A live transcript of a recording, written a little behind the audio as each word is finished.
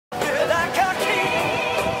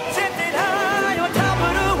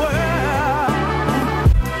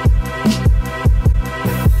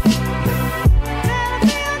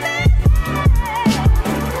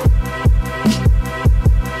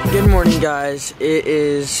guys. It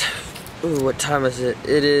is, ooh, what time is it?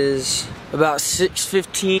 It is about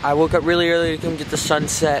 6:15. I woke up really early to come get the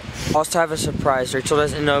sunset. Also have a surprise. Rachel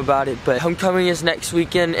doesn't know about it, but homecoming is next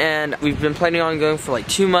weekend and we've been planning on going for like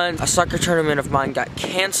 2 months. A soccer tournament of mine got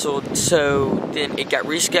canceled, so then it got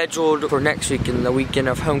rescheduled for next weekend, the weekend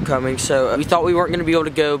of homecoming. So we thought we weren't gonna be able to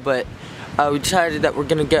go, but we decided that we're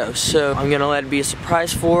gonna go. So I'm gonna let it be a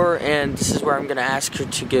surprise for her, and this is where I'm gonna ask her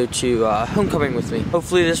to go to homecoming with me.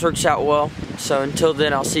 Hopefully this works out well. So until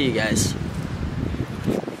then, I'll see you guys.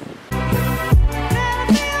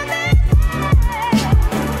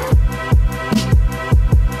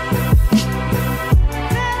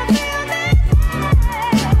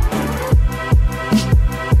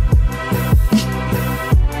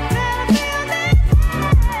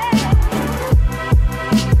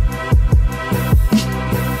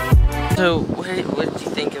 So, what did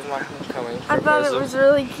you think of my homecoming proposal? I thought it was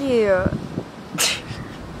really cute.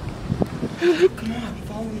 Come on,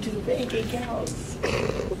 follow me to the pancake house.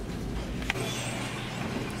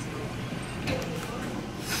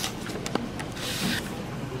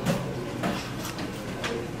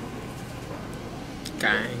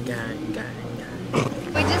 Gang.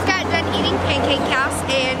 We just got done eating Pancake House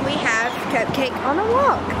and we have Cupcake on a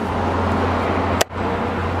walk.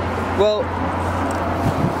 Well,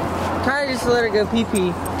 kind of just let her go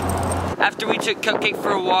pee-pee. After we took Cupcake for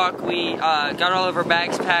a walk, we got all of our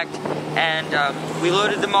bags packed and we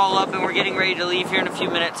loaded them all up and we're getting ready to leave here in a few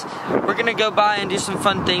minutes. We're gonna go by and do some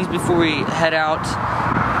fun things before we head out.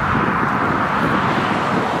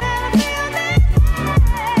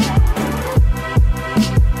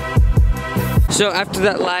 So after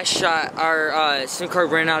that last shot, our SIM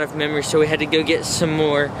card ran out of memory, so we had to go get some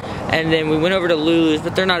more. And then we went over to Lulu's,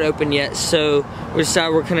 but they're not open yet, so we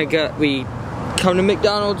decided we come to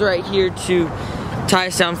McDonald's right here to tie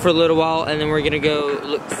us down for a little while, and then we're gonna go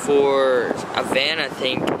look for a van, I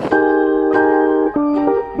think.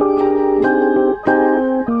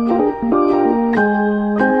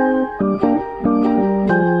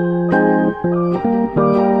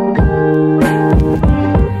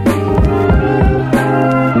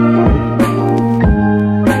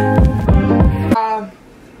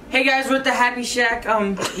 Hey guys, we're at the Happy Shack.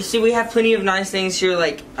 You see we have plenty of nice things here,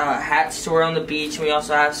 like hats to wear on the beach, and we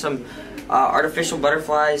also have some artificial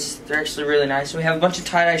butterflies. They're actually really nice. We have a bunch of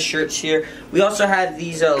tie-dye shirts here. We also have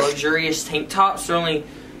these luxurious tank tops. They're only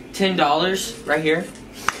 $10 right here.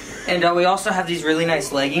 And we also have these really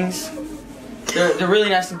nice leggings. They're really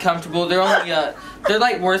nice and comfortable. They're only they're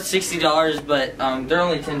like worth $60, but they're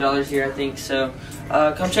only $10 here, I think. So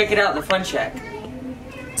come check it out, the Fun Shack.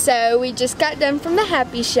 So we just got done from the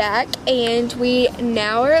Happy Shack and we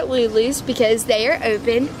now are at Lulu's because they are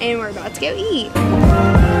open and we're about to go eat.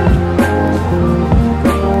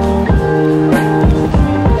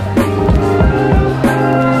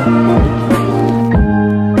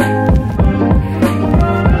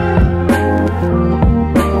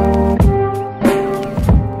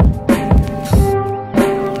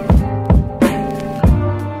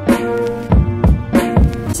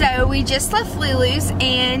 We just left Lulu's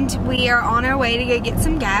and we are on our way to go get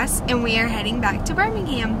some gas and we are heading back to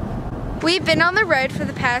Birmingham. We've been on the road for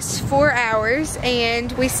the past 4 hours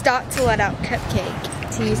and we stopped to let out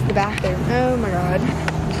Cupcake to use the bathroom. Oh my god.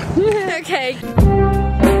 Okay.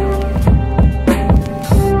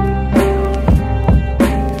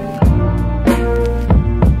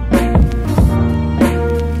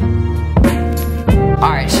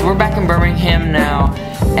 Alright, so we're back in Birmingham now.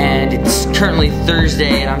 And it's currently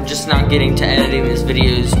Thursday and I'm just not getting to editing these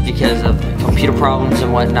videos because of computer problems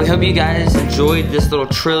and whatnot. I hope you guys enjoyed this little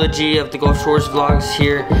trilogy of the Gulf Shores vlogs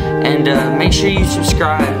here, and make sure you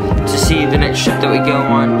subscribe to see the next trip that we go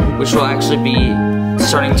on, which will actually be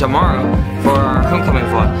starting tomorrow for our homecoming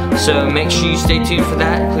vlog. So make sure you stay tuned for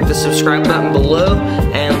that. Click the subscribe button below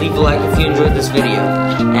and leave a like if you enjoyed this video,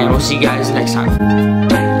 and we'll see you guys next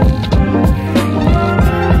time.